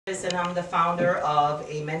And I'm the founder of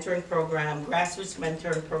a mentoring program, grassroots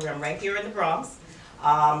mentoring program right here in the Bronx.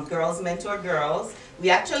 Girls Mentor Girls. We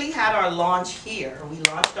actually had our launch here. We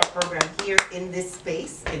launched our program here in this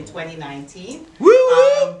space in 2019.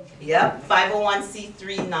 Yep,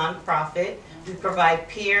 501c3 nonprofit. We provide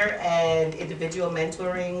peer and individual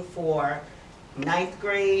mentoring for 9th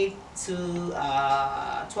grade to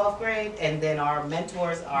 12th grade, and then our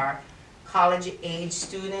mentors are college age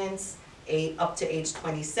students up to age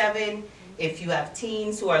 27. If you have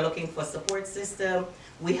teens who are looking for support system,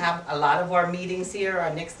 we have a lot of our meetings here.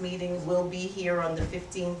 Our next meeting will be here on the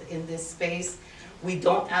 15th in this space. We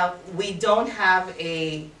don't have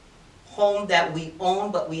a home that we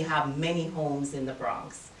own, but we have many homes in the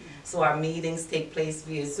Bronx. So our meetings take place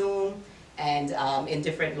via Zoom and in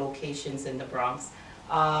different locations in the Bronx.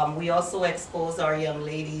 We also expose our young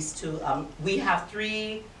ladies to, we have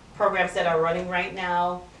 3 programs that are running right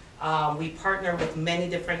now. We partner with many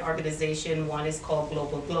different organizations. One is called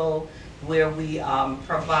Global Glow, where we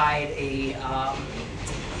provide a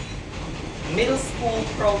middle school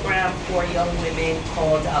program for young women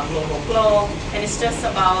called Global Glow, and it's just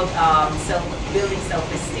about building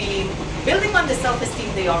self-esteem, building on the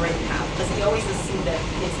self-esteem they already have, because we always assume that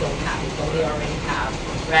kids don't have it, but they already have,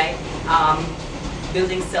 right?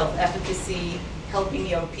 Building self-efficacy, helping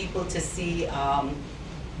young people to see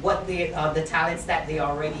what the talents that they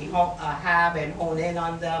already have and hone in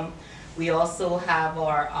on them. We also have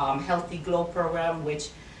our Healthy Glow program, which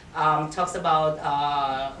talks about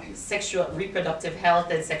reproductive health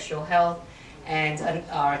and sexual health. And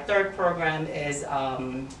our 3rd program is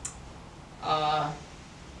a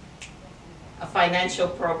financial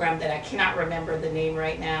program that I cannot remember the name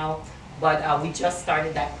right now, but we just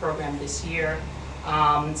started that program this year.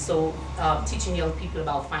 Teaching young people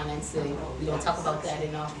about financing, we don't talk about that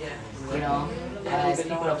enough, you know, as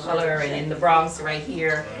people of color and in the Bronx right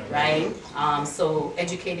here, right? So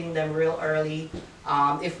educating them real early.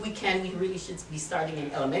 If we can, we really should be starting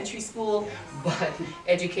in elementary school, but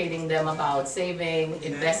educating them about saving,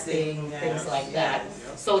 investing, things like that.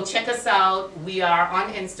 So check us out. We are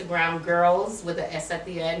on Instagram, girls with an S at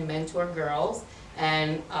the end, Mentor Girls.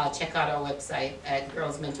 And check out our website at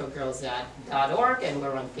girlsmentorgirls.org, and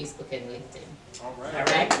we're on Facebook and LinkedIn. All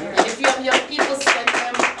right. And if you have young people, send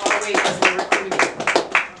them our way because we're recruiting. All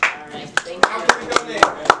right. Thank you. How can we donate?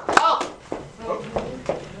 Oh,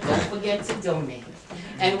 don't forget to donate.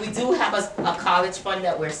 And we do have a college fund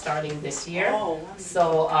that we're starting this year.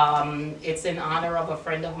 So it's in honor of a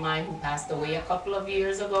friend of mine who passed away a couple of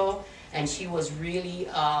years ago. And she was really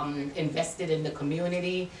invested in the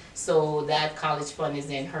community, so that college fund is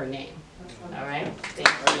in her name. All right?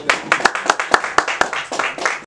 Thank you.